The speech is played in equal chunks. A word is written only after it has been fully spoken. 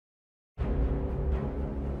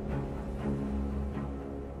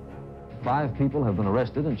5 people have been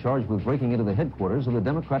arrested and charged with breaking into the headquarters of the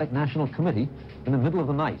Democratic National Committee in the middle of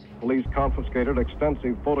the night. Police confiscated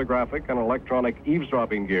extensive photographic and electronic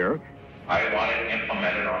eavesdropping gear. I want it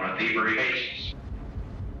implemented on a thievery basis.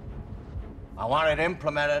 I want it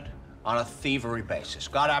implemented on a thievery basis.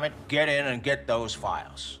 God damn it, get in and get those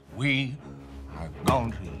files. We are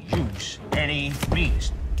going to use any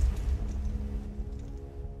means.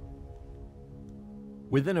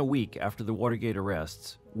 Within a week after the Watergate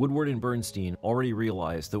arrests, Woodward and Bernstein already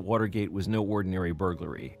realized that Watergate was no ordinary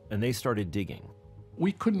burglary, and they started digging.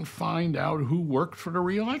 We couldn't find out who worked for the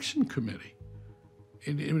re-election committee.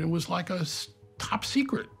 It was like a top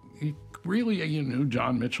secret. Really, you knew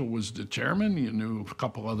John Mitchell was the chairman, you knew a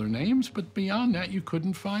couple other names, but beyond that, you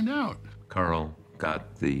couldn't find out. Carl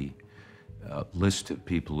got the list of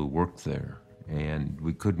people who worked there, and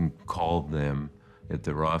we couldn't call them at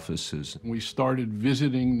their offices. We started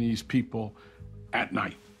visiting these people at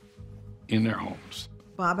night in their homes.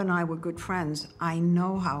 Bob and I were good friends. I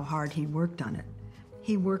know how hard he worked on it.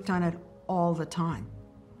 He worked on it all the time.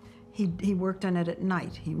 He worked on it at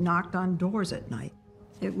night. He knocked on doors at night.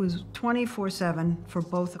 It was 24/7 for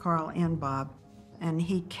both Carl and Bob, and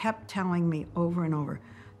he kept telling me over and over,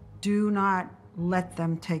 do not let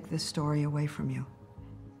them take this story away from you.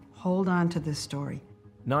 Hold on to this story.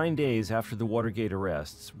 9 days after the Watergate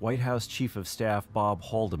arrests, White House Chief of Staff Bob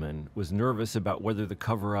Haldeman was nervous about whether the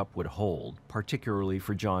cover-up would hold, particularly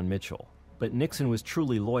for John Mitchell. But Nixon was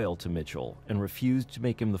truly loyal to Mitchell and refused to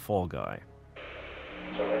make him the fall guy.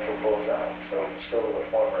 So Mitchell pulls out. So still the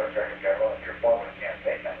former Attorney General and your former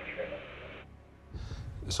campaign manager.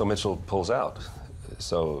 So Mitchell pulls out.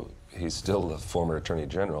 So he's still the former Attorney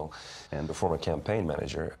General and the former campaign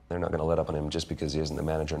manager. They're not going to let up on him just because he isn't the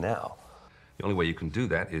manager now. The only way you can do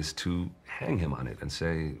that is to hang him on it and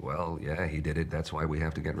say, well, yeah, he did it, that's why we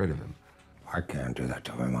have to get rid of him. I can't do that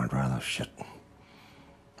to him. I'd rather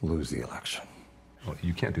lose the election. Well,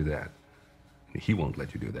 you can't do that. He won't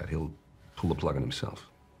let you do that. He'll pull the plug on himself.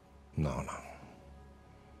 No.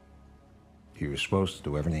 He was supposed to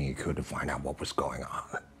do everything he could to find out what was going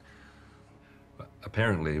on.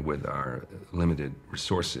 Apparently, with our limited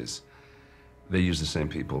resources, they use the same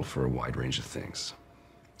people for a wide range of things.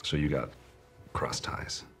 So you got cross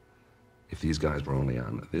ties. If these guys were only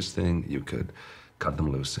on this thing, you could cut them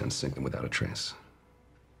loose and sink them without a trace.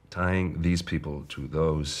 Tying these people to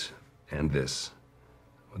those and this,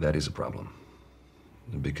 that is a problem,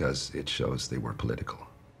 because it shows they were political.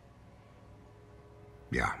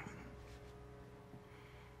 Yeah.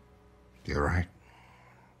 You're right.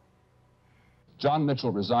 John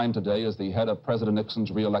Mitchell resigned today as the head of President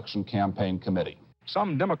Nixon's re-election campaign committee.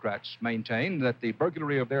 Some Democrats maintain that the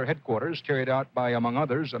burglary of their headquarters, carried out by, among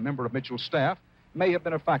others, a member of Mitchell's staff, may have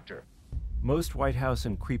been a factor. Most White House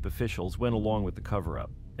and creep officials went along with the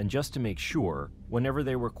cover-up, and just to make sure, whenever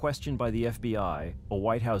they were questioned by the FBI, a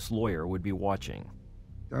White House lawyer would be watching.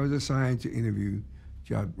 I was assigned to interview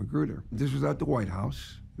Judd Magruder. This was at the White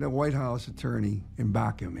House. The White House attorney in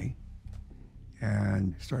back of me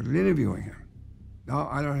and started interviewing him. Now,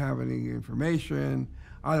 I don't have any information.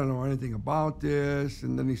 I don't know anything about this.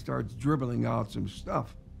 And then he starts dribbling out some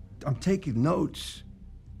stuff. I'm taking notes,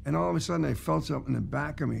 and all of a sudden I felt something in the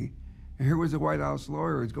back of me, and here was the White House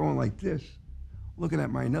lawyer. He's going like this, looking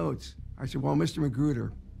at my notes. I said, well, Mr.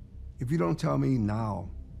 Magruder, if you don't tell me now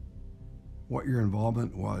what your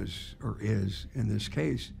involvement was or is in this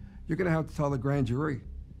case, you're gonna have to tell the grand jury.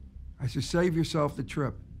 I said, save yourself the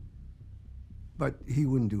trip. But he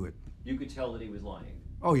wouldn't do it. You could tell that he was lying.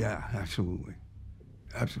 Oh yeah, absolutely.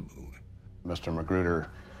 Absolutely. Mr. Magruder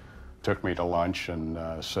took me to lunch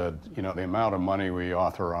and said, you know, the amount of money we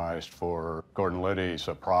authorized for Gordon Liddy's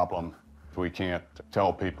a problem. We can't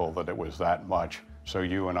tell people that it was that much, so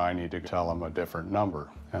you and I need to tell them a different number.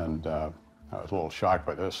 And I was a little shocked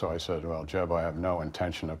by this, so I said, well, Jeb, I have no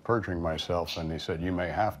intention of perjuring myself. And he said, you may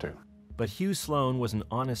have to. But Hugh Sloan was an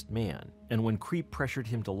honest man, and when creep pressured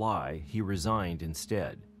him to lie, he resigned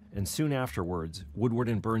instead. And soon afterwards, Woodward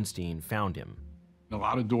and Bernstein found him. A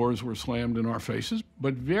lot of doors were slammed in our faces,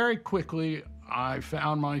 but very quickly I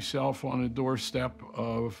found myself on a doorstep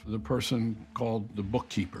of the person called the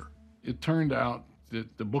bookkeeper. It turned out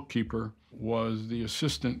that the bookkeeper was the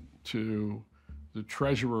assistant to the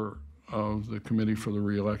treasurer of the Committee for the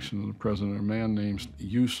Re-election of the President, a man named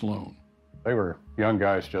Hugh Sloan. They were young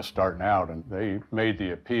guys just starting out, and they made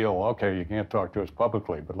the appeal, okay, you can't talk to us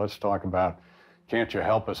publicly, but let's talk about, can't you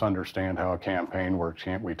help us understand how a campaign works?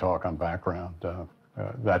 Can't we talk on background?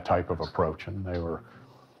 That type of approach, and they were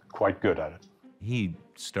quite good at it. He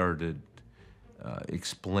started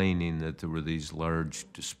explaining that there were these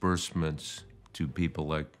large disbursements to people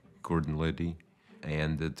like Gordon Liddy,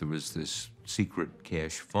 and that there was this secret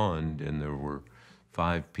cash fund, and there were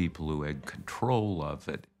 5 people who had control of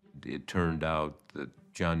it. It turned out that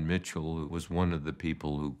John Mitchell was one of the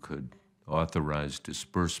people who could authorize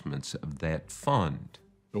disbursements of that fund.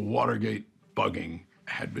 The Watergate bugging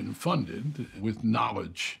had been funded with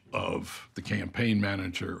knowledge of the campaign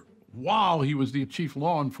manager while he was the chief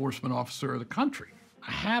law enforcement officer of the country.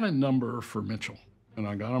 I had a number for Mitchell, and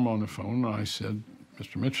I got him on the phone, and I said,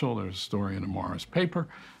 Mr. Mitchell, there's a story in tomorrow's paper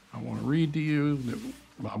I want to read to you that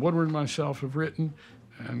Bob Woodward and myself have written,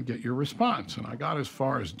 and get your response. And I got as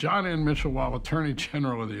far as John N. Mitchell, while Attorney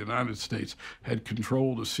General of the United States, had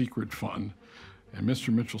controlled a secret fund. And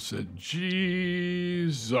Mr. Mitchell said,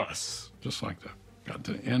 Jesus, just like that. Got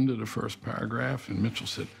to the end of the first paragraph, and Mitchell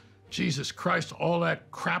said, Jesus Christ, all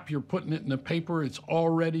that crap you're putting it in the paper, it's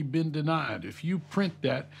already been denied. If you print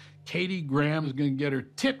that, Katie Graham is going to get her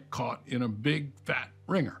tit caught in a big, fat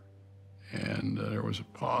ringer. And there was a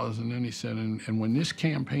pause, and then he said, and when this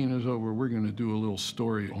campaign is over, we're going to do a little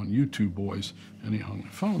story on you two boys, and he hung the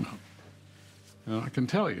phone up. And I can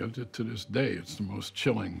tell you, to this day, it's the most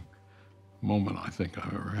chilling moment I think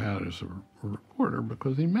I've ever had as a reporter,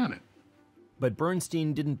 because he meant it. But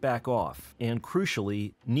Bernstein didn't back off, and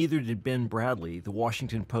crucially, neither did Ben Bradley, the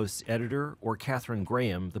Washington Post's editor, or Katharine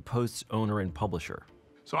Graham, the Post's owner and publisher.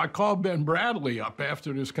 So I called Ben Bradley up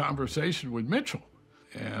after this conversation with Mitchell,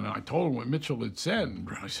 and I told him what Mitchell had said. And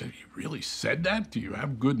I said, "You really said that? Do you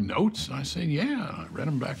have good notes?" And I said, "Yeah." And I read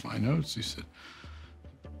him back my notes. He said,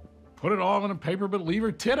 "Put it all in a paper, but leave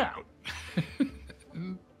her tit out."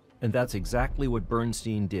 And that's exactly what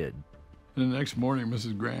Bernstein did. And the next morning,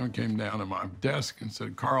 Mrs. Graham came down to my desk and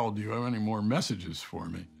said, "Carl, do you have any more messages for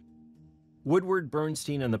me?" Woodward,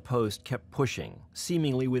 Bernstein, and the Post kept pushing,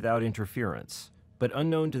 seemingly without interference. But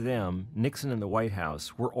unknown to them, Nixon and the White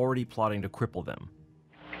House were already plotting to cripple them.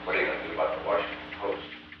 What are you going to do about the Washington Post?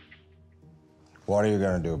 What are you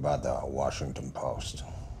going to do about the Washington Post?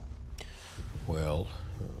 Well,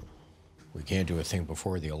 we can't do a thing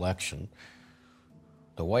before the election.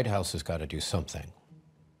 The White House has got to do something.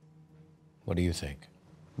 What do you think?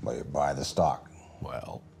 Well, you buy the stock.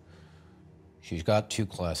 Well, she's got 2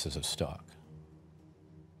 classes of stock.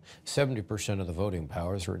 70% of the voting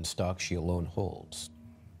powers are in stock she alone holds.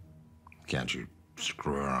 Can't you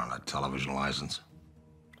screw her on a television license?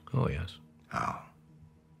 Oh, yes. How?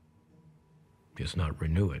 Just not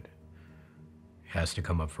renew it. It has to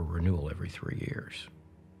come up for renewal every 3 years.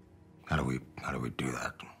 How do we do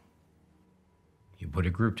that? You put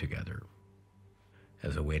a group together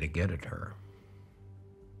as a way to get at her.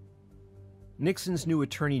 Nixon's new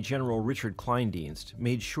Attorney General Richard Kleindienst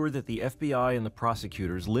made sure that the FBI and the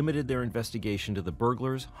prosecutors limited their investigation to the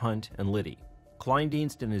burglars, Hunt, and Liddy.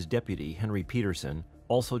 Kleindienst and his deputy, Henry Peterson,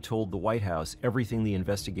 also told the White House everything the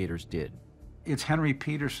investigators did. It's Henry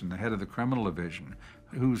Peterson, the head of the criminal division,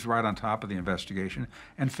 who's right on top of the investigation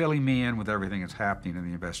and filling me in with everything that's happening in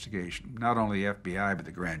the investigation. Not only the FBI, but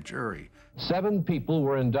the grand jury. 7 people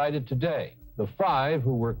were indicted today. The 5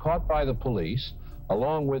 who were caught by the police,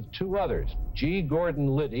 along with 2 others, G. Gordon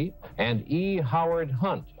Liddy and E. Howard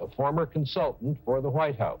Hunt, a former consultant for the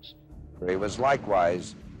White House. It was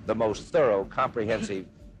likewise the most thorough, comprehensive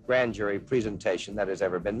grand jury presentation that has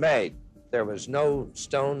ever been made. There was no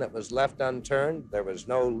stone that was left unturned. There was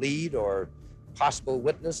no lead or possible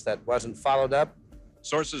witness that wasn't followed up.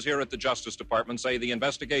 Sources here at the Justice Department say the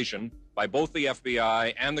investigation by both the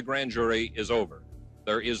FBI and the grand jury is over.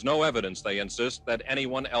 There is no evidence, they insist, that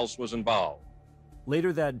anyone else was involved.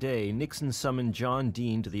 Later that day, Nixon summoned John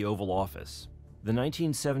Dean to the Oval Office. The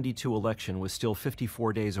 1972 election was still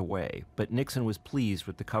 54 days away, but Nixon was pleased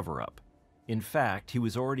with the cover-up. In fact, he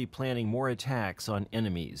was already planning more attacks on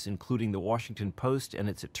enemies, including the Washington Post and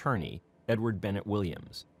its attorney, Edward Bennett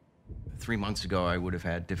Williams. 3 months ago, I would have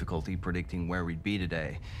had difficulty predicting where we'd be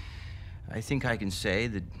today. I think I can say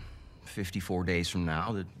that 54 days from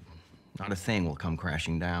now, that not a thing will come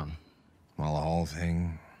crashing down. Well, the whole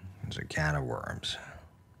thing is a can of worms.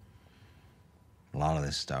 A lot of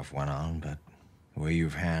this stuff went on, but the way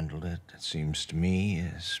you've handled it, it seems to me,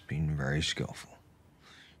 has been very skillful.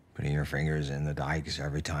 Putting your fingers in the dikes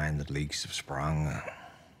every time that leaks have sprung.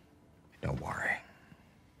 Don't worry.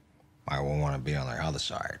 I won't want to be on the other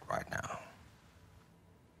side right now.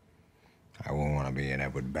 I won't want to be in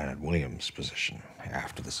Edward Bennett Williams' position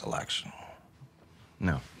after this election.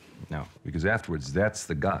 No. Because afterwards, that's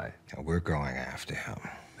the guy. Yeah, we're going after him.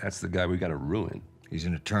 That's the guy we gotta ruin. He's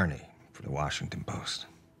an attorney for the Washington Post.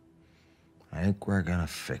 I think we're gonna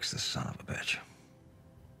fix this son of a bitch.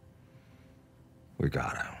 We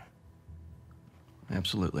gotta.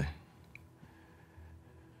 Absolutely.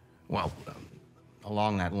 Well,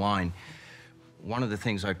 along that line, One of the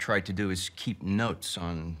things I've tried to do is keep notes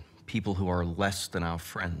on people who are less than our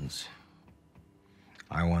friends.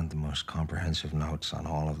 I want the most comprehensive notes on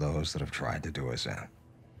all of those that have tried to do us in.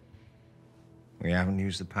 We haven't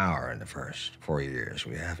used the power in the first 4 years.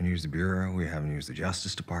 We haven't used the Bureau. We haven't used the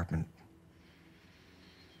Justice Department.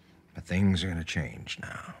 But things are going to change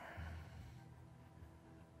now.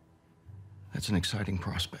 That's an exciting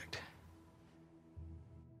prospect.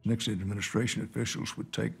 Nixon administration officials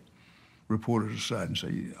would take reporters aside and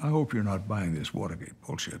say, I hope you're not buying this Watergate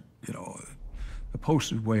bullshit. You know, the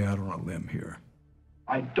Post is way out on a limb here.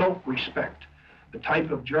 I don't respect the type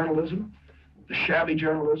of journalism, the shabby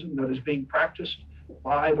journalism that is being practiced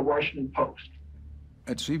by the Washington Post.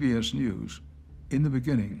 At CBS News, in the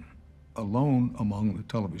beginning, alone among the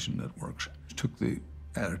television networks, took the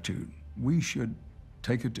attitude, we should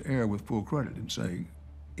take it to air with full credit and say,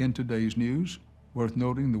 in today's news, worth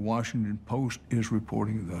noting, the Washington Post is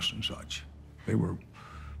reporting thus and such. They were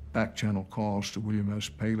back-channel calls to William S.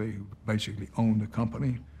 Paley, who basically owned the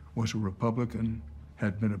company, was a Republican,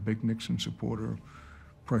 had been a big Nixon supporter,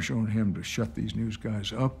 pressure on him to shut these news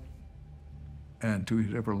guys up. And to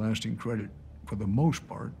his everlasting credit, for the most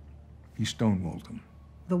part, he stonewalled them.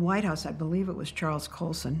 The White House, I believe it was Charles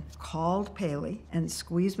Colson, called Paley and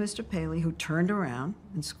squeezed Mr. Paley, who turned around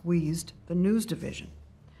and squeezed the news division.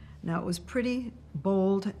 Now, it was pretty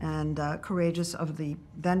bold and courageous of the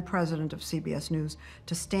then president of CBS News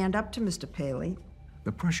to stand up to Mr. Paley.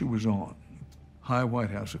 The pressure was on. High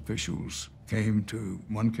White House officials came to,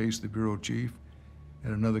 one case, the bureau chief,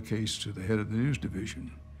 and another case to the head of the news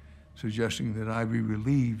division, suggesting that I be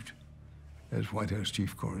relieved as White House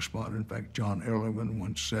chief correspondent. In fact, John Ehrlichman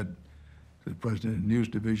once said to the president of the news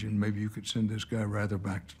division, maybe you could send this guy rather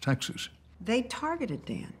back to Texas. They targeted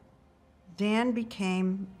Dan. Dan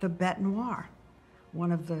became the bête noir.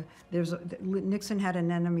 Nixon had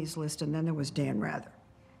an enemies list, and then there was Dan Rather.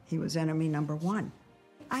 He was enemy number one.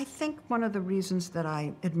 I think one of the reasons that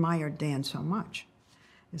I admired Dan so much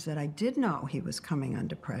is that I did know he was coming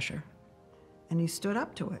under pressure, and he stood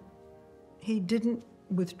up to it. He didn't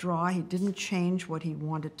withdraw, he didn't change what he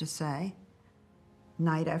wanted to say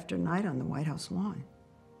night after night on the White House lawn.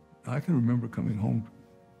 I can remember coming home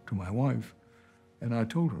to my wife, and I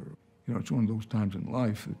told her, you know, it's one of those times in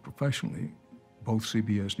life that professionally, both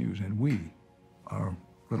CBS News and we, our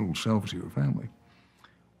little selves here family,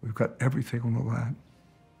 we've got everything on the line.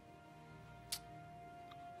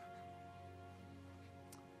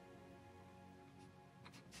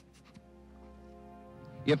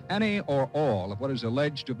 If any or all of what is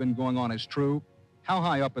alleged to have been going on is true, how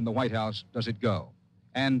high up in the White House does it go?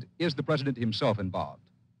 And is the president himself involved?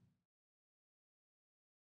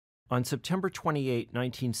 On September 28,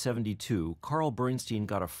 1972, Carl Bernstein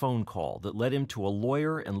got a phone call that led him to a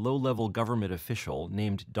lawyer and low-level government official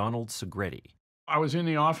named Donald Segretti. I was in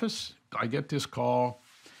the office. I get this call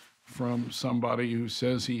from somebody who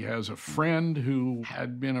says he has a friend who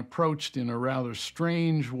had been approached in a rather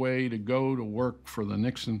strange way to go to work for the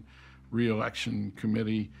Nixon re-election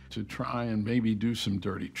committee to try and maybe do some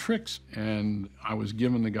dirty tricks. And I was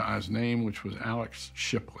given the guy's name, which was Alex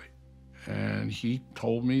Shipley. And he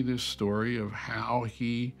told me this story of how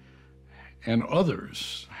he and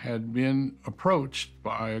others had been approached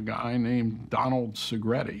by a guy named Donald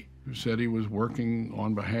Segretti, who said he was working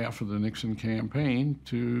on behalf of the Nixon campaign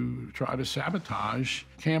to try to sabotage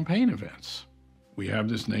campaign events. We have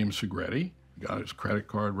this name Segretti, got his credit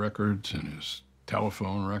card records and his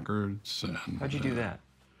telephone records. And, how'd you do that?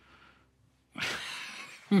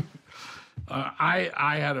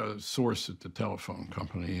 I had a source at the telephone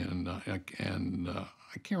company, and I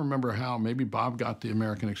can't remember how. Maybe Bob got the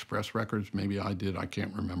American Express records. Maybe I did. I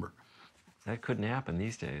can't remember. That couldn't happen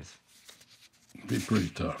these days. It'd be pretty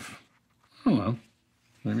tough. I don't know.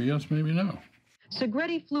 Maybe yes, maybe no.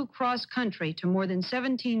 Segretti flew cross-country to more than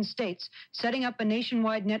 17 states, setting up a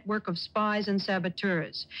nationwide network of spies and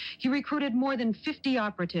saboteurs. He recruited more than 50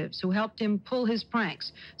 operatives who helped him pull his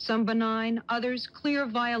pranks, some benign, others clear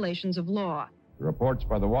violations of law. Reports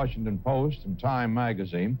by the Washington Post and Time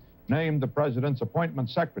magazine named the president's appointment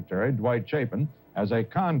secretary, Dwight Chapin, as a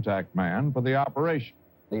contact man for the operation.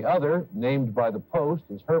 The other, named by the Post,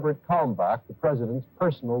 is Herbert Kalmbach, the president's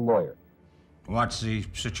personal lawyer. What's the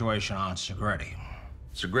situation on Segretti?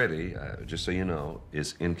 Segretti, just so you know,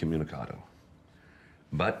 is incommunicado.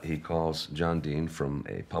 But he calls John Dean from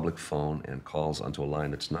a public phone and calls onto a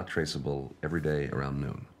line that's not traceable every day around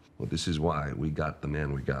noon. Well, this is why we got the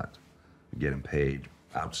man we got. Get him paid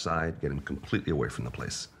outside, get him completely away from the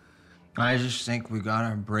place. I just think we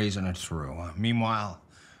gotta brazen it through. Meanwhile,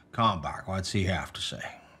 Kalmbach, what's he have to say?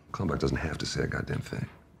 Kalmbach doesn't have to say a goddamn thing.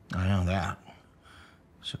 I know that.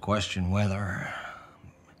 It's a question whether,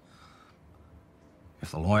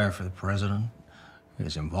 if the lawyer for the president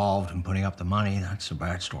is involved in putting up the money, that's a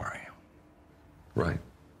bad story. Right.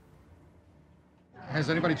 Has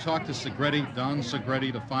anybody talked to Segretti, Don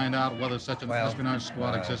Segretti, to find out whether such an espionage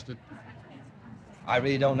squad existed? I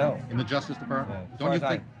really don't know. In the Justice Department? As Don't far you as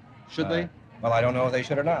think? Should they? Well, I don't know if they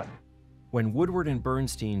should or not. When Woodward and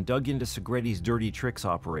Bernstein dug into Segretti's dirty tricks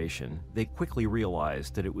operation, they quickly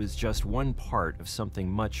realized that it was just one part of something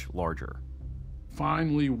much larger.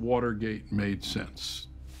 Finally, Watergate made sense,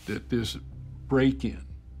 that this break-in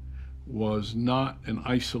was not an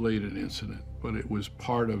isolated incident, but it was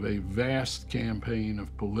part of a vast campaign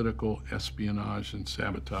of political espionage and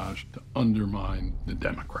sabotage to undermine the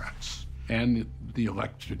Democrats and the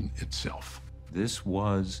election itself. This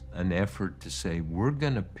was an effort to say, we're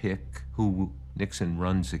going to pick who Nixon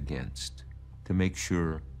runs against to make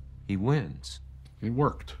sure he wins. It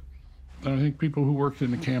worked. And I think people who worked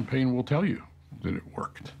in the campaign will tell you that it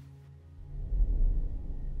worked.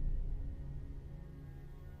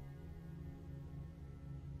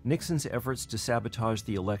 Nixon's efforts to sabotage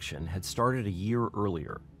the election had started a year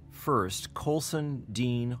earlier. First, Colson,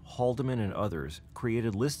 Dean, Haldeman, and others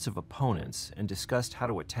created lists of opponents and discussed how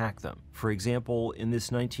to attack them. For example, in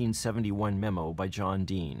this 1971 memo by John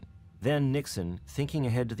Dean. Then Nixon, thinking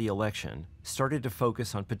ahead to the election, started to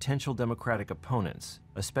focus on potential Democratic opponents,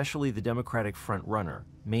 especially the Democratic front-runner,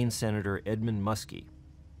 Maine Senator Edmund Muskie.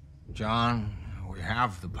 John, we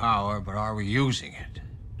have the power, but are we using it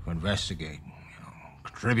to investigate,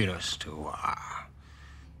 contributors to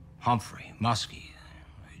Humphrey, Muskie,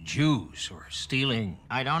 Jews who are stealing?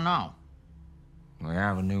 I don't know. We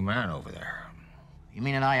have a new man over there. You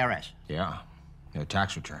mean an IRS? Yeah, their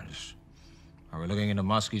tax returns. Are we looking into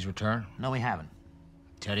Muskie's return? No, we haven't.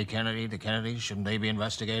 Teddy Kennedy, the Kennedys, shouldn't they be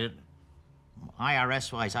investigated?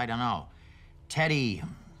 IRS-wise, I don't know. Teddy,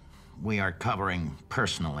 we are covering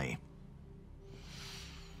personally.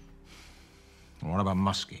 What about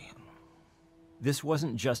Muskie? This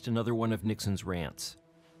wasn't just another one of Nixon's rants.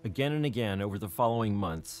 Again and again over the following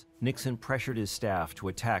months, Nixon pressured his staff to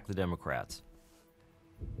attack the Democrats.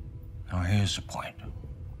 Now here's the point.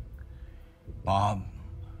 Bob,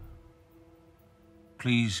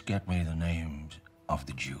 please get me the names of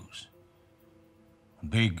the Jews.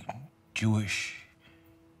 Big Jewish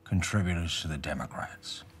contributors to the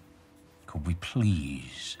Democrats. Could we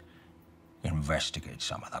please investigate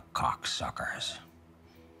some of the cocksuckers?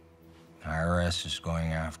 IRS is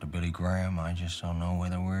going after Billy Graham. I just don't know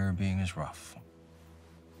whether we're being as rough.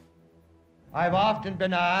 I've often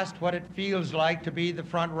been asked what it feels like to be the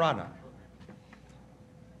front runner.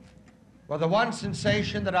 Well, the one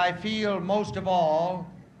sensation that I feel most of all,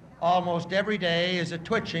 almost every day, is a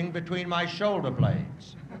twitching between my shoulder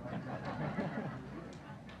blades.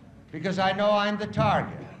 Because I know I'm the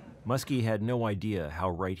target. Muskie had no idea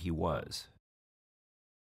how right he was.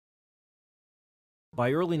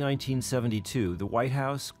 By early 1972, the White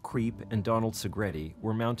House, Creep, and Donald Segretti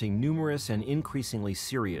were mounting numerous and increasingly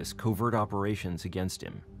serious covert operations against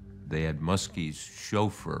him. They had Muskie's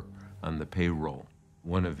chauffeur on the payroll.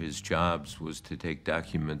 One of his jobs was to take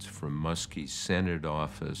documents from Muskie's Senate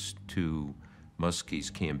office to Muskie's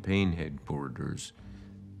campaign headquarters.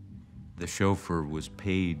 The chauffeur was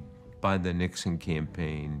paid by the Nixon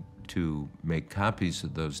campaign to make copies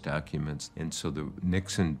of those documents, and so the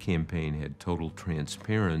Nixon campaign had total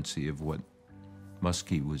transparency of what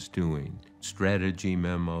Muskie was doing. Strategy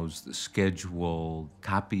memos, the schedule,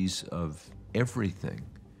 copies of everything.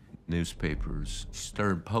 Newspapers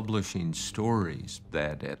started publishing stories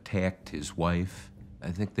that attacked his wife.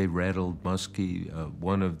 I think they rattled Muskie.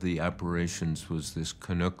 One of the operations was this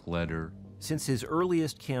Canuck letter. Since his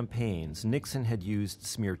earliest campaigns, Nixon had used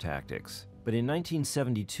smear tactics. But in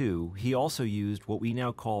 1972, he also used what we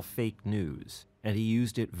now call fake news, and he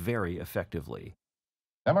used it very effectively.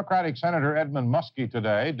 Democratic Senator Edmund Muskie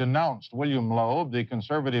today denounced William Loeb, the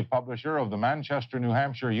conservative publisher of the Manchester, New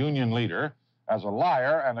Hampshire Union Leader, as a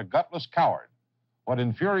liar and a gutless coward. What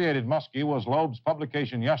infuriated Muskie was Loeb's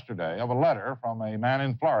publication yesterday of a letter from a man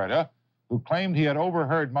in Florida who claimed he had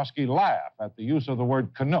overheard Muskie laugh at the use of the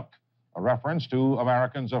word Canuck, a reference to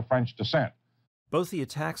Americans of French descent. Both the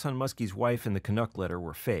attacks on Muskie's wife and the Canuck letter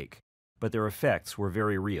were fake, but their effects were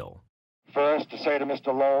very real. First, to say to Mr.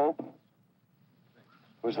 Loeb,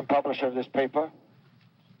 who's the publisher of this paper,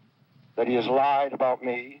 that he has lied about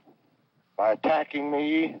me by attacking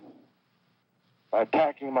me, by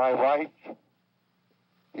attacking my wife.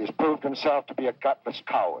 He has proved himself to be a gutless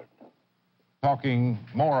coward. Talking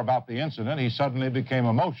more about the incident, he suddenly became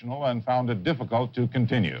emotional and found it difficult to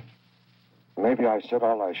continue. Maybe I said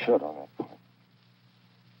all I should on that point.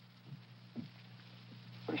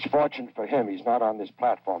 It's fortunate for him he's not on this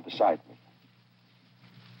platform beside me.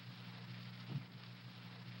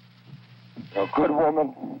 A good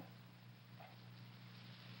woman.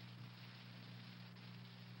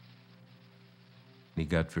 He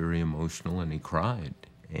got very emotional and he cried.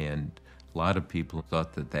 And a lot of people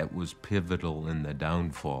thought that that was pivotal in the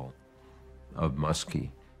downfall of Muskie.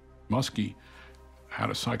 Muskie had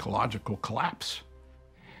a psychological collapse.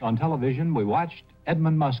 On television, we watched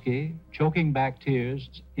Edmund Muskie choking back tears.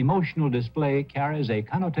 Emotional display carries a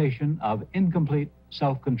connotation of incomplete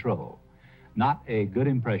self-control. Not a good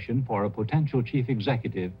impression for a potential chief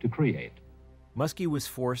executive to create. Muskie was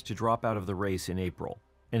forced to drop out of the race in April,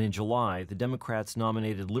 and in July, the Democrats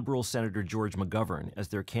nominated liberal Senator George McGovern as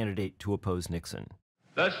their candidate to oppose Nixon.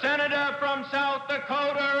 The senator from South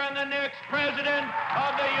Dakota and the next president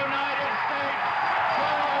of the United States,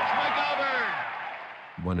 George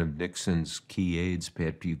McGovern. One of Nixon's key aides,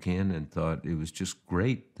 Pat Buchanan, thought it was just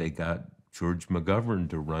great they got George McGovern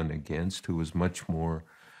to run against, who was much more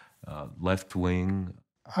left-wing.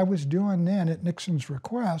 I was doing then, at Nixon's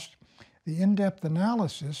request, the in-depth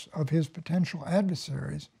analysis of his potential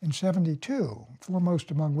adversaries in '72,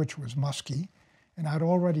 foremost among which was Muskie, and I'd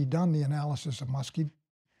already done the analysis of Muskie.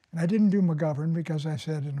 And I didn't do McGovern because I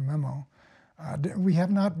said in a memo, we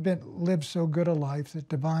have not lived so good a life that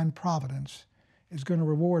divine providence is going to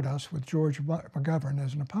reward us with George McGovern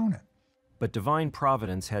as an opponent. But divine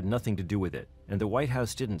providence had nothing to do with it, and the White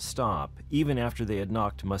House didn't stop, even after they had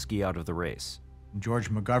knocked Muskie out of the race.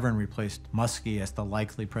 George McGovern replaced Muskie as the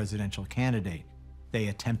likely presidential candidate. They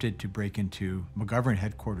attempted to break into McGovern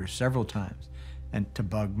headquarters several times and to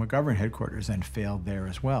bug McGovern headquarters and failed there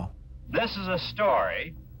as well. This is a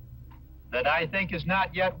story that I think is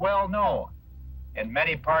not yet well known in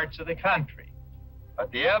many parts of the country.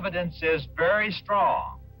 But the evidence is very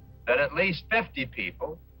strong that at least 50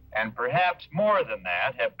 people, and perhaps more than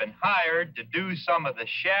that, have been hired to do some of the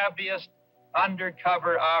shabbiest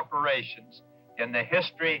undercover operations in the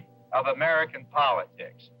history of American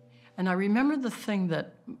politics. And I remember the thing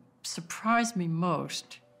that surprised me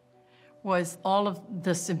most was all of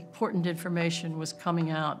this important information was coming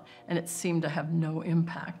out, and it seemed to have no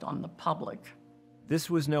impact on the public. This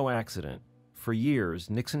was no accident. For years,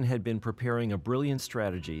 Nixon had been preparing a brilliant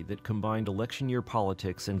strategy that combined election year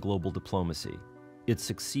politics and global diplomacy. It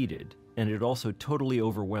succeeded, and it also totally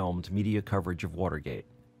overwhelmed media coverage of Watergate.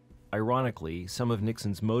 Ironically, some of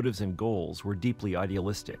Nixon's motives and goals were deeply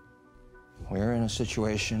idealistic. We're in a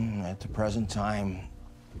situation at the present time,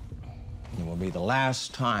 it will be the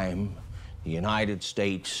last time the United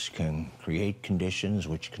States can create conditions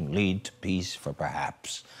which can lead to peace for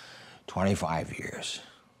perhaps 25 years.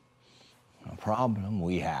 A problem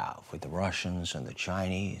we have with the Russians and the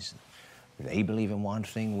Chinese, they believe in one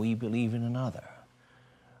thing, we believe in another.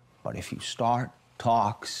 But if you start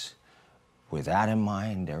talks with that in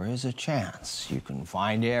mind, there is a chance you can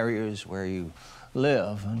find areas where you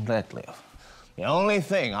live and let live. The only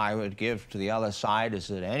thing I would give to the other side is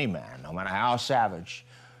that any man, no matter how savage,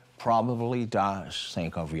 probably does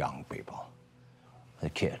think of young people, the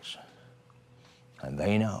kids. And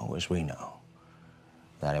they know, as we know,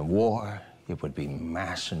 that in war, it would be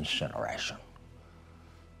mass incineration.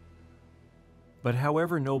 But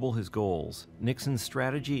however noble his goals, Nixon's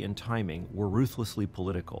strategy and timing were ruthlessly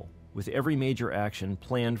political, with every major action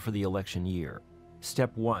planned for the election year.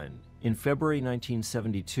 Step 1. In February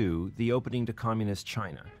 1972, the opening to Communist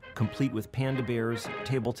China, complete with panda bears,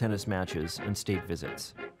 table tennis matches, and state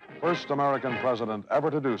visits. First American president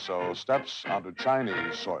ever to do so steps onto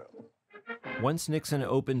Chinese soil. Once Nixon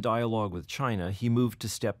opened dialogue with China, he moved to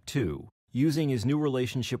Step 2, using his new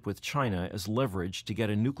relationship with China as leverage to get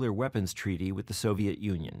a nuclear weapons treaty with the Soviet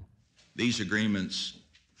Union. These agreements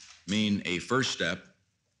mean a first step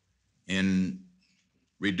in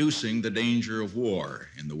reducing the danger of war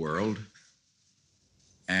in the world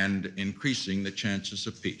and increasing the chances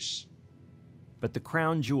of peace. But the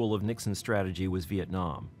crown jewel of Nixon's strategy was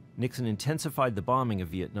Vietnam. Nixon intensified the bombing of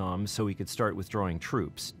Vietnam so he could start withdrawing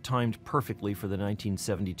troops, timed perfectly for the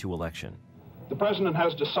 1972 election. The president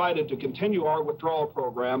has decided to continue our withdrawal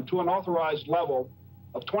program to an authorized level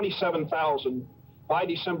of 27,000 by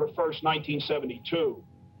December 1st, 1972.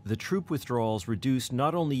 The troop withdrawals reduced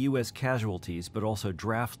not only U.S. casualties, but also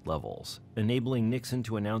draft levels, enabling Nixon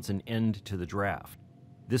to announce an end to the draft.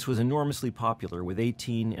 This was enormously popular, with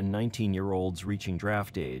 18 and 19-year-olds reaching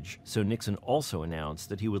draft age, so Nixon also announced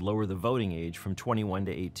that he would lower the voting age from 21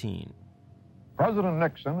 to 18. President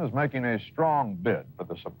Nixon is making a strong bid for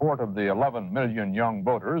the support of the 11 million young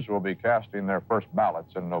voters who will be casting their first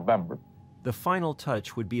ballots in November. The final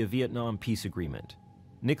touch would be a Vietnam peace agreement.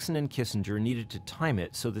 Nixon and Kissinger needed to time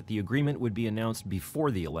it so that the agreement would be announced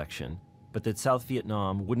before the election, but that South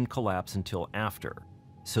Vietnam wouldn't collapse until after,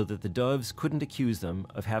 so that the Doves couldn't accuse them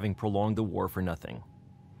of having prolonged the war for nothing.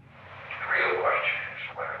 The real question is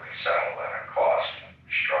whether we settle at a cost of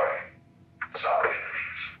destroying South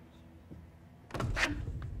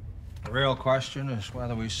Vietnamese. The real question is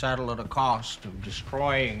whether we settle at a cost of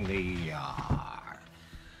destroying the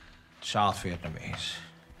South Vietnamese.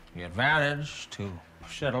 The advantage to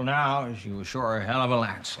settle now is you assure a hell of a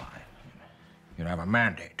landslide. You'd have a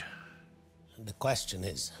mandate. The question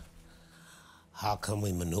is, how can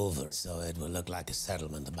we maneuver so it will look like a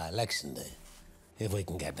settlement by election day? If we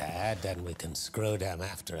can get that, then we can screw them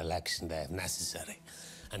after election day if necessary.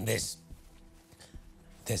 And this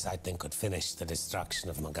I think could finish the destruction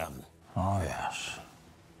of McGovern. Oh, yes.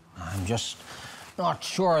 I'm just not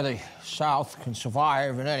sure the South can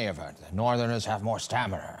survive in any event. The Northerners have more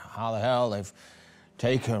stamina. How the hell they've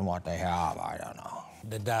taken what they have, I don't know.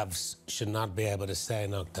 The Doves should not be able to say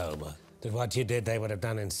in October that what you did they would have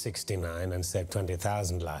done in '69 and saved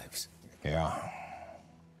 20,000 lives. Yeah.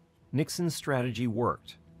 Nixon's strategy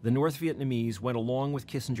worked. The North Vietnamese went along with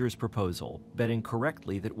Kissinger's proposal, betting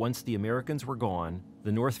correctly that once the Americans were gone,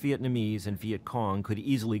 the North Vietnamese and Viet Cong could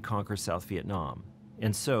easily conquer South Vietnam.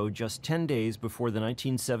 And so, just 10 days before the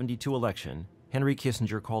 1972 election, Henry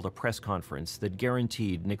Kissinger called a press conference that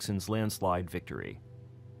guaranteed Nixon's landslide victory.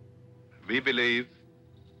 We believe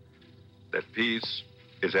that peace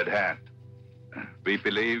is at hand. We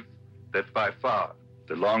believe that by far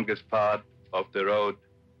the longest part of the road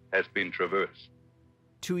has been traversed.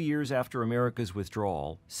 2 years after America's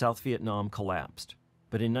withdrawal, South Vietnam collapsed.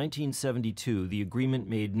 But in 1972, the agreement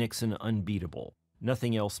made Nixon unbeatable.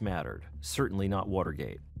 Nothing else mattered, certainly not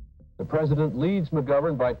Watergate. The president leads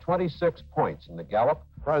McGovern by 26 points in the Gallup.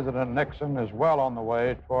 President Nixon is well on the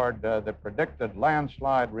way toward the predicted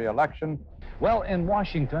landslide re-election. Well, in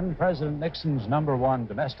Washington, President Nixon's #1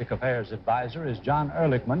 domestic affairs advisor is John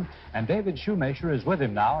Ehrlichman, and David Shoemaker is with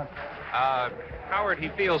him now. Howard, he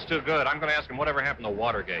feels too good. I'm going to ask him whatever happened to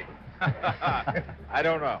Watergate. I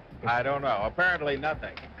don't know. Apparently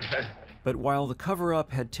nothing. But while the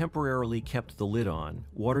cover-up had temporarily kept the lid on,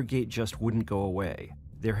 Watergate just wouldn't go away.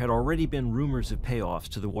 There had already been rumors of payoffs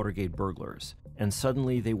to the Watergate burglars, and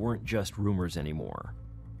suddenly they weren't just rumors anymore.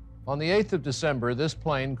 On the 8th of December, this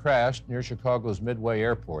plane crashed near Chicago's Midway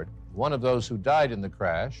Airport. One of those who died in the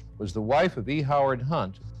crash was the wife of E. Howard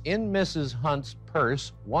Hunt. In Mrs. Hunt's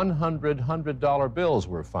purse, 100 $100 bills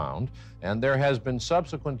were found, and there has been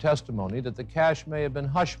subsequent testimony that the cash may have been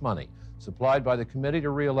hush money supplied by the committee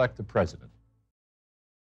to re-elect the president.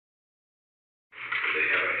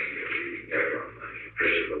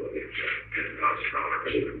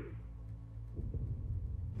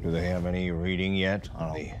 Do they have any reading yet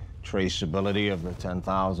on the traceability of the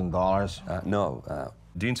 $10,000? No.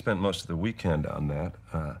 Dean spent most of the weekend on that.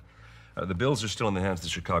 The bills are still in the hands of the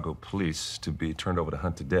Chicago police to be turned over to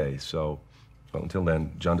Hunt today, so well, until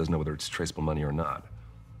then, John doesn't know whether it's traceable money or not.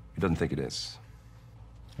 He doesn't think it is.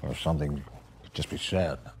 Or something could just be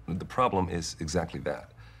said. The problem is exactly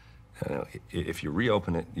that. If you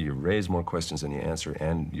reopen it, you raise more questions than you answer,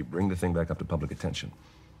 and you bring the thing back up to public attention.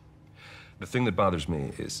 The thing that bothers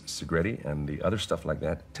me is Segretti and the other stuff like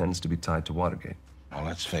that tends to be tied to Watergate. Well,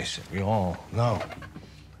 let's face it, we all know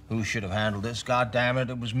who should have handled this. God damn it,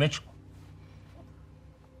 it was Mitchell.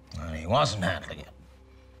 And he wasn't handling it.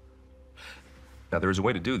 Now, there is a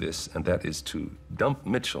way to do this, and that is to dump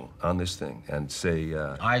Mitchell on this thing and say,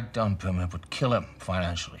 I'd dump him. It would kill him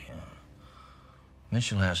financially.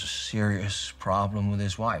 Mitchell has a serious problem with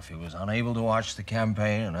his wife. He was unable to watch the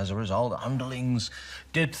campaign, and as a result, underlings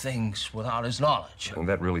did things without his knowledge. And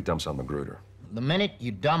that really dumps on Magruder. The minute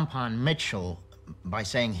you dump on Mitchell by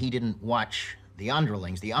saying he didn't watch the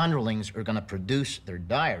underlings are going to produce their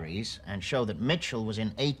diaries and show that Mitchell was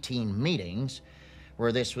in 18 meetings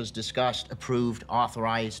where this was discussed, approved,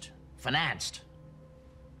 authorized, financed.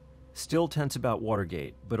 Still tense about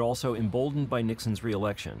Watergate, but also emboldened by Nixon's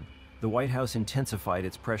re-election, the White House intensified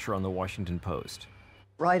its pressure on the Washington Post.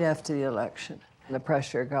 Right after the election, the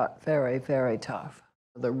pressure got very, very tough.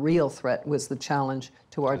 The real threat was the challenge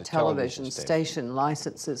to our television station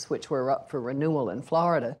licenses, which were up for renewal in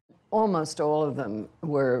Florida. Almost all of them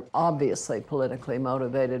were obviously politically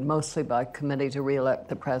motivated, mostly by committee to re-elect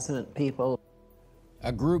the president people.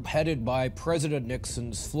 A group headed by President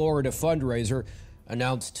Nixon's Florida fundraiser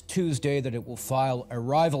announced Tuesday that it will file a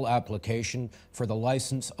rival application for the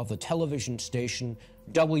license of the television station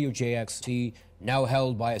WJXT, now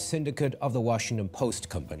held by a syndicate of the Washington Post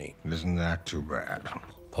Company. Isn't that too bad?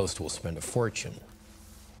 Post will spend a fortune.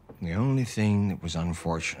 The only thing that was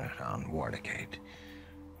unfortunate on Watergate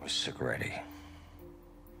was Segretti.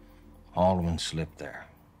 Haldeman slipped there.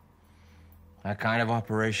 That kind of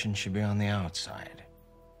operation should be on the outside.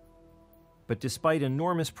 But despite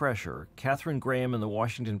enormous pressure, Katharine Graham and the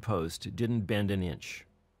Washington Post didn't bend an inch.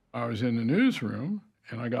 I was in the newsroom,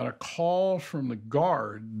 and I got a call from the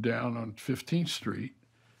guard down on 15th Street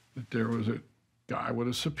that there was a guy with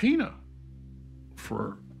a subpoena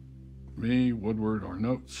for me, Woodward, or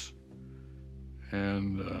notes.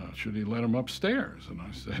 And should he let him upstairs? And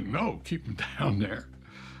I said, no, keep him down there.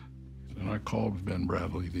 And I called Ben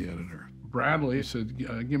Bradley, the editor. Bradley said,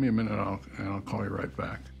 give me a minute, and I'll call you right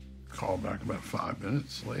back. Called back about 5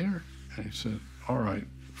 minutes later, and he said, all right,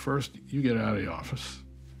 first you get out of the office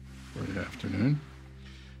for the afternoon.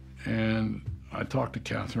 And I talked to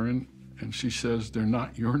Katharine, and she says, they're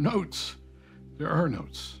not your notes, they're her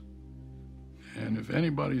notes. And if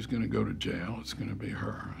anybody's going to go to jail, it's going to be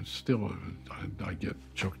her. It's still, I get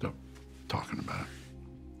choked up talking about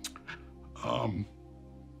it.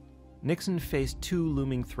 Nixon faced two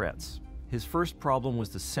looming threats. His first problem was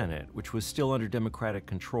the Senate, which was still under Democratic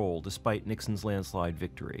control despite Nixon's landslide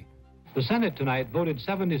victory. The Senate tonight voted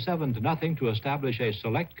 77-0 to establish a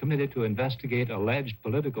select committee to investigate alleged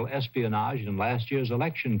political espionage in last year's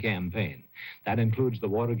election campaign. That includes the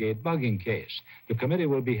Watergate bugging case. The committee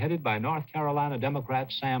will be headed by North Carolina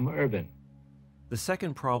Democrat Sam Ervin. The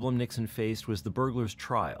second problem Nixon faced was the burglars'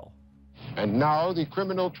 trial. And now the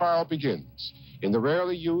criminal trial begins in the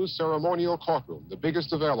rarely used ceremonial courtroom, the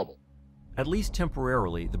biggest available. At least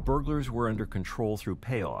temporarily, the burglars were under control through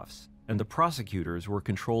payoffs, and the prosecutors were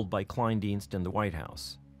controlled by Kleindienst and the White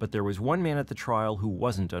House. But there was one man at the trial who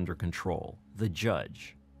wasn't under control, the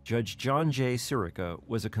judge. Judge John J. Sirica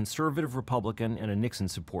was a conservative Republican and a Nixon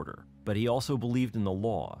supporter, but he also believed in the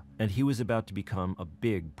law, and he was about to become a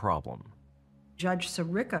big problem. Judge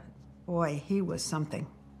Sirica, boy, he was something.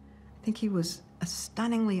 I think he was a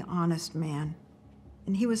stunningly honest man,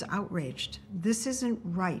 and he was outraged. This isn't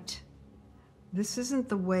right. This isn't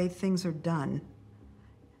the way things are done.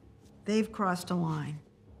 They've crossed a line.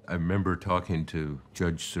 I remember talking to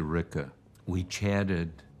Judge Sirica. We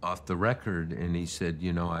chatted off the record, and he said,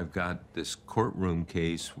 you know, I've got this courtroom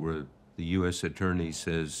case where the U.S. attorney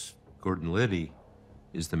says Gordon Liddy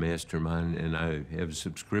is the mastermind, and I have a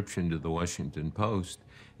subscription to the Washington Post,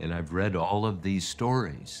 and I've read all of these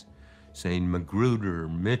stories saying Magruder,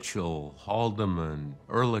 Mitchell, Haldeman,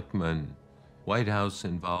 Ehrlichman, White House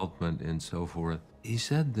involvement, and so forth. He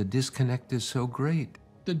said the disconnect is so great.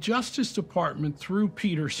 The Justice Department, through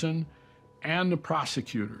Peterson and the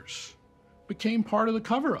prosecutors, became part of the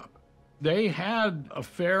cover-up. They had a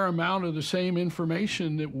fair amount of the same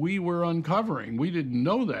information that we were uncovering. We didn't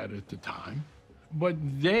know that at the time, but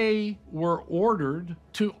they were ordered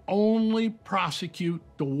to only prosecute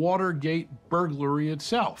the Watergate burglary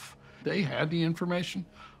itself. They had the information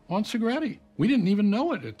on Segretti. We didn't even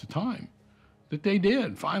know it at the time that they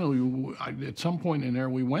did. Finally, at some point in there,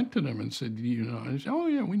 we went to them and said, you know, and they said, oh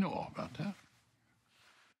yeah, we know all about that.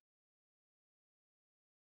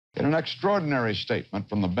 In an extraordinary statement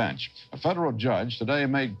from the bench, a federal judge today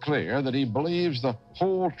made clear that he believes the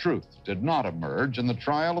whole truth did not emerge in the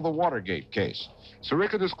trial of the Watergate case.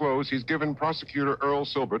 Sirica disclosed he's given prosecutor Earl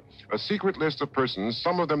Silbert a secret list of persons,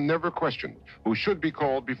 some of them never questioned, who should be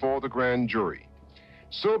called before the grand jury.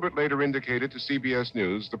 Silbert later indicated to CBS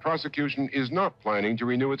News the prosecution is not planning to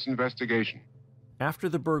renew its investigation. After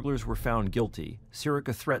the burglars were found guilty,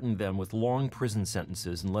 Sirica threatened them with long prison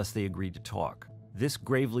sentences unless they agreed to talk. This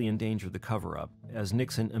gravely endangered the cover-up, as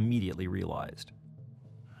Nixon immediately realized.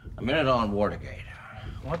 A minute on Watergate.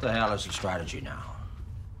 What the hell is the strategy now?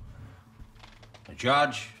 The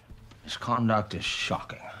judge, his conduct is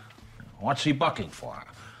shocking. What's he bucking for?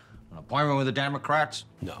 An appointment with the Democrats?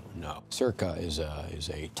 No. Sirica is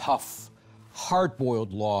a tough,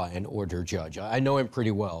 hard-boiled law and order judge. I know him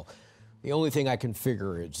pretty well. The only thing I can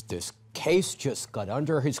figure is this case just got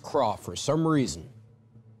under his craw for some reason.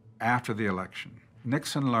 After the election,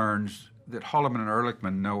 Nixon learns that Haldeman and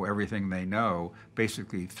Ehrlichman know everything they know,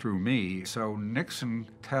 basically through me. So Nixon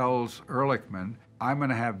tells Ehrlichman, I'm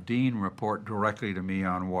going to have Dean report directly to me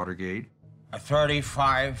on Watergate. A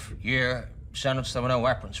 35-year sentence, there were no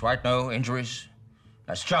weapons, right? No injuries?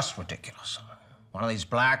 That's just ridiculous. One of these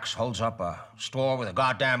blacks holds up a store with a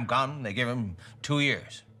goddamn gun, they give him 2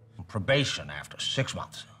 years. Probation after 6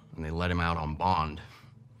 months. And they let him out on bond.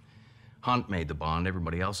 Hunt made the bond,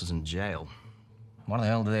 everybody else is in jail. What the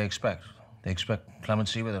hell do they expect? They expect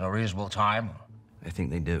clemency within a reasonable time? I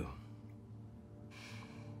think they do.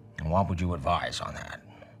 And what would you advise on that?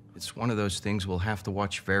 It's one of those things we'll have to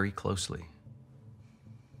watch very closely.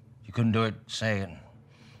 You couldn't do it, say, in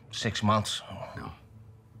 6 months? No.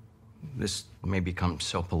 This may become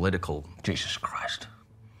so political. Jesus Christ.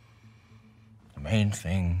 The main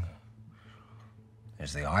thing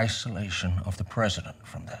is the isolation of the president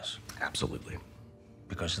from this. Absolutely.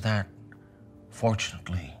 Because that,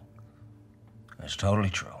 fortunately, is totally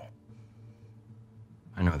true.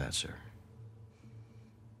 I know that, sir.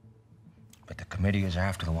 But the committee is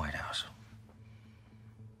after the White House.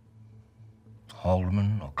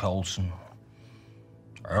 Haldeman or Colson,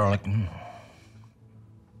 Ehrlichman.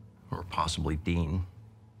 Or possibly Dean.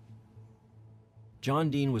 John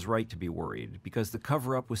Dean was right to be worried because the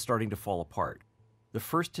cover-up was starting to fall apart. The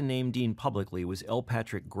first to name Dean publicly was L.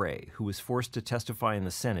 Patrick Gray, who was forced to testify in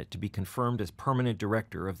the Senate to be confirmed as permanent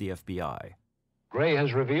director of the FBI. Gray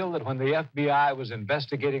has revealed that when the FBI was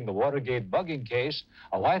investigating the Watergate bugging case,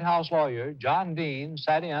 a White House lawyer, John Dean,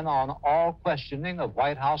 sat in on all questioning of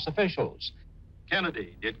White House officials.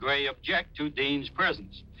 Kennedy, did Gray object to Dean's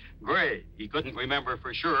presence? Gray, he couldn't remember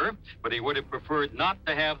for sure, but he would have preferred not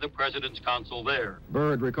to have the president's counsel there.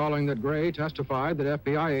 Byrd, recalling that Gray testified that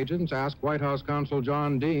FBI agents asked White House counsel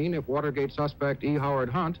John Dean if Watergate suspect E. Howard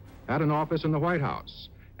Hunt had an office in the White House,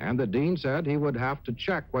 and that Dean said he would have to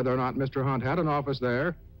check whether or not Mr. Hunt had an office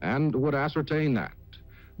there and would ascertain that.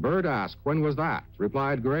 Byrd asked, when was that?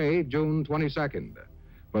 Replied Gray, June 22nd.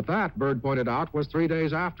 But that, Byrd pointed out, was 3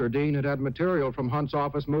 days after Dean had had material from Hunt's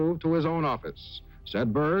office moved to his own office.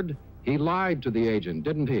 Said Byrd, he lied to the agent,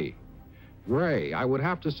 didn't he? Gray, I would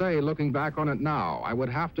have to say, looking back on it now, I would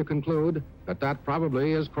have to conclude that that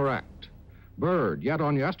probably is correct. Byrd, yet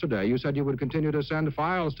on yesterday, you said you would continue to send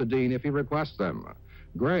files to Dean if he requests them.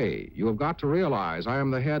 Gray, you have got to realize I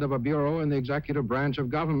am the head of a bureau in the executive branch of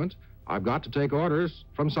government. I've got to take orders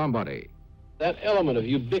from somebody. That element of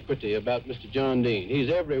ubiquity about Mr. John Dean,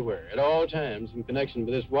 he's everywhere at all times in connection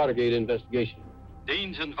with this Watergate investigation.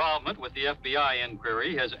 Dean's involvement with the FBI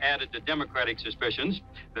inquiry has added to Democratic suspicions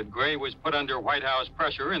that Gray was put under White House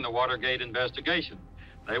pressure in the Watergate investigation.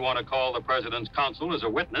 They want to call the president's counsel as a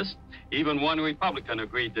witness. Even one Republican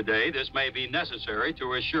agreed today this may be necessary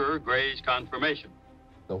to assure Gray's confirmation.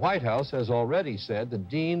 The White House has already said that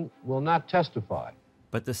Dean will not testify.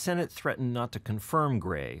 But the Senate threatened not to confirm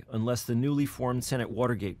Gray unless the newly formed Senate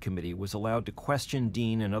Watergate Committee was allowed to question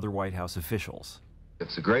Dean and other White House officials.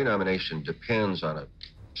 If the Gray nomination depends on a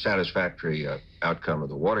satisfactory outcome of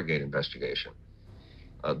the Watergate investigation,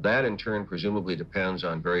 that in turn presumably depends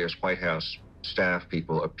on various White House staff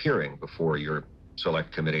people appearing before your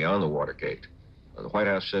select committee on the Watergate. The White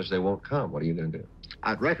House says they won't come. What are you going to do?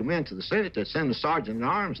 I'd recommend to the Senate that send the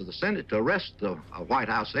sergeant-at-arms of the Senate to arrest the White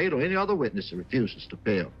House aide or any other witness that refuses to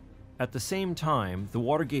appear. At the same time, the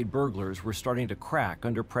Watergate burglars were starting to crack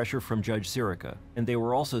under pressure from Judge Sirica, and they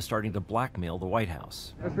were also starting to blackmail the White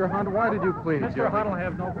House. Mr. Hunt, why did you plead? Mr. Hunt will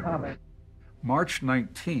have no comment. March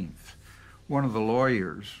 19th, one of the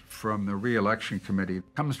lawyers from the re-election committee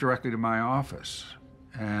comes directly to my office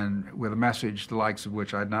and with a message the likes of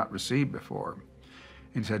which I'd not received before.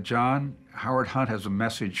 And said, John, Howard Hunt has a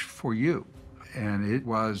message for you. And it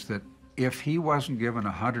was that if he wasn't given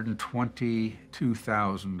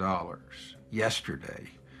 $122,000 yesterday,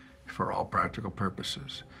 for all practical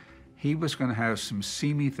purposes, he was going to have some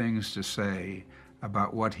seamy things to say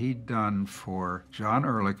about what he'd done for John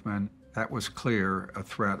Ehrlichman. That was clear a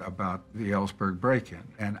threat about the Ellsberg break-in.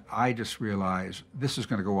 And I just realized this is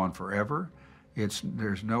going to go on forever.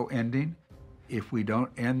 There's no ending. If we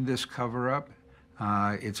don't end this cover-up,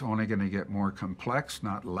 it's only going to get more complex,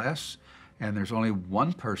 not less, and there's only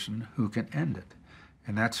one person who can end it,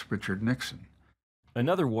 and that's Richard Nixon.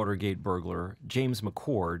 Another Watergate burglar, James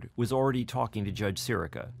McCord, was already talking to Judge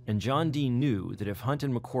Sirica, and John Dean knew that if Hunt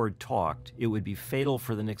and McCord talked, it would be fatal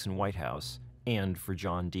for the Nixon White House and for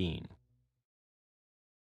John Dean.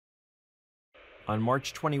 On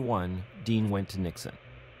March 21, Dean went to Nixon.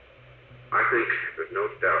 I think there's no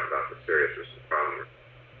doubt about the seriousness of the problem.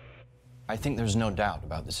 I think there's no doubt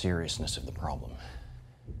about the seriousness of the problem.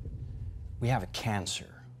 We have a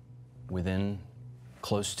cancer within,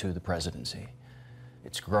 close to the presidency.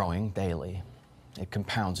 It's growing daily. It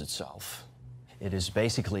compounds itself. It is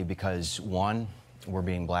basically because, one, we're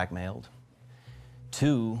being blackmailed.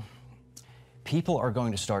 Two, people are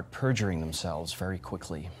going to start perjuring themselves very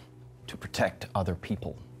quickly to protect other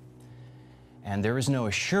people. And there is no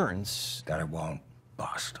assurance that it won't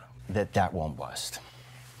bust. That won't bust.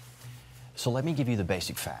 So let me give you the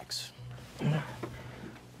basic facts.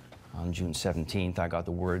 On June 17th, I got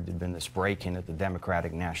the word there'd been this break-in at the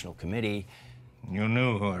Democratic National Committee. You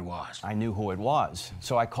knew who it was. I knew who it was.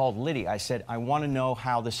 So I called Liddy. I said, I want to know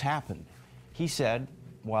how this happened. He said,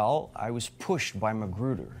 well, I was pushed by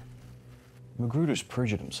Magruder. Magruder's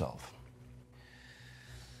perjured himself.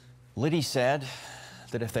 Liddy said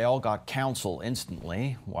that if they all got counsel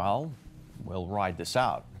instantly, well, we'll ride this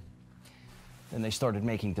out. Then they started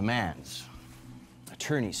making demands.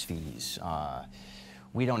 Attorney's fees.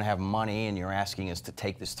 We don't have money and you're asking us to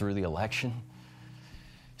take this through the election.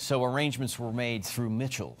 So arrangements were made through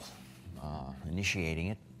Mitchell, initiating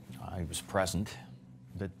it. I was present,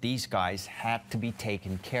 that these guys had to be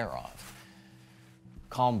taken care of.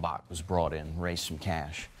 Kalmbach was brought in, raised some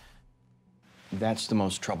cash. That's the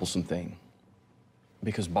most troublesome thing,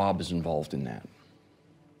 because Bob is involved in that.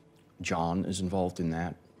 John is involved in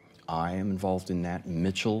that. I am involved in that.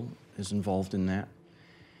 Mitchell is involved in that.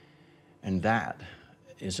 And that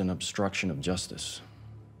is an obstruction of justice.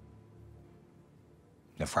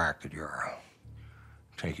 The fact that you're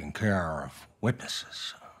taking care of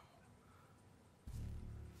witnesses.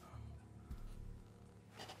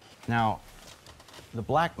 Now, the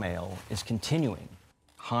blackmail is continuing.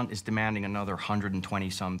 Hunt is demanding another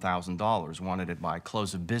 $120-some thousand, wanted it by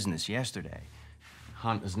close of business yesterday.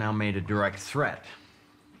 Hunt has now made a direct threat.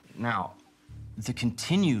 Now, the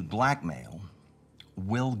continued blackmail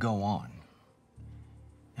will go on,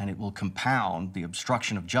 and it will compound the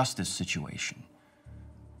obstruction of justice situation.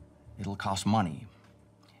 It'll cost money.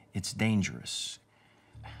 It's dangerous.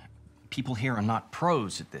 People here are not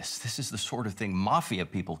pros at this. This is the sort of thing mafia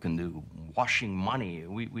people can do, washing money.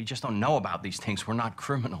 We just don't know about these things. We're not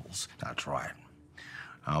criminals. That's right.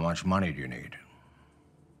 How much money do you need?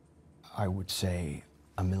 I would say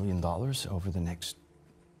 $1 million over the next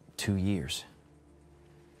 2 years.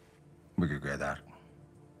 We could get that.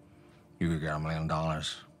 You could get $1 million.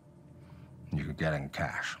 You could get it in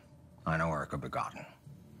cash. I know where it could be gotten.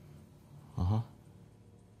 Uh-huh.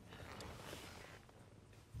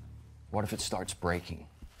 What if it starts breaking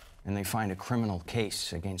and they find a criminal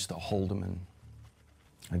case against a Haldeman,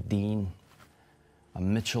 a Dean, a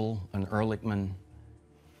Mitchell, an Ehrlichman?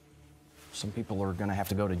 Some people are gonna have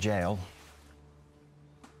to go to jail.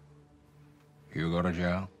 You go to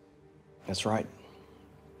jail? That's right.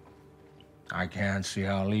 I can't see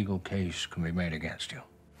how a legal case can be made against you.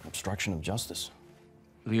 Obstruction of justice.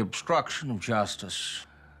 The obstruction of justice,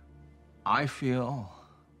 I feel,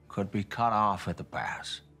 could be cut off at the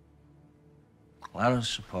pass. Let us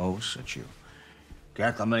suppose that you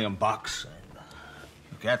get the $1 million and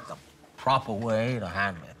you get the proper way to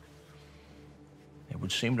handle it. It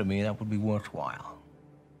would seem to me that would be worthwhile.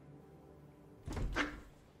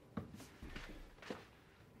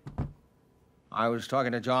 I was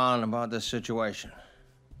talking to John about this situation.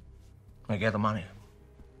 We get the money.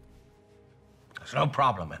 There's no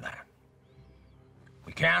problem in that.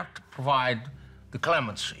 We can't provide the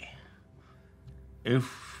clemency. If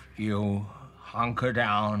you hunker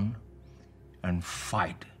down and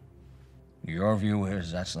fight, your view is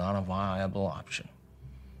that's not a viable option.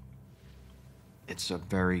 It's a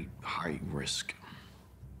very high risk.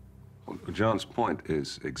 Well, John's point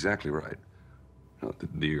is exactly right.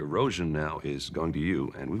 The erosion now is going to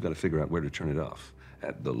you, and we've got to figure out where to turn it off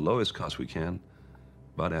at the lowest cost we can,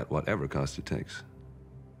 but at whatever cost it takes.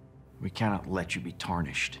 We cannot let you be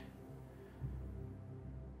tarnished.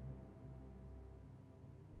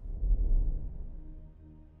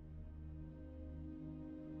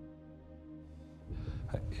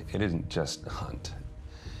 It isn't just Hunt.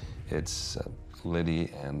 It's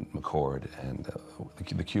Liddy and McCord and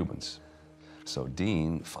the Cubans. So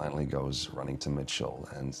Dean finally goes running to Mitchell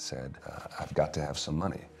and said, I've got to have some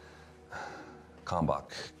money.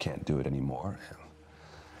 Kalmbach can't do it anymore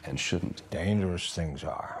and shouldn't. Dangerous things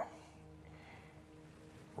are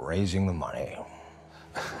raising the money.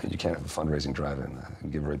 You can't have a fundraising drive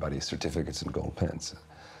and give everybody certificates and gold pens.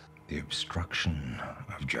 The obstruction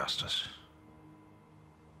of justice.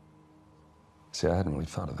 See, I hadn't really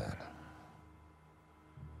thought of that.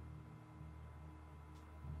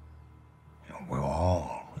 We're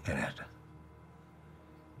all in it.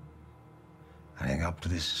 I think up to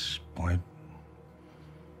this point,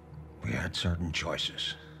 we had certain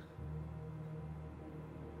choices.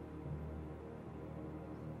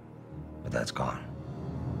 But that's gone.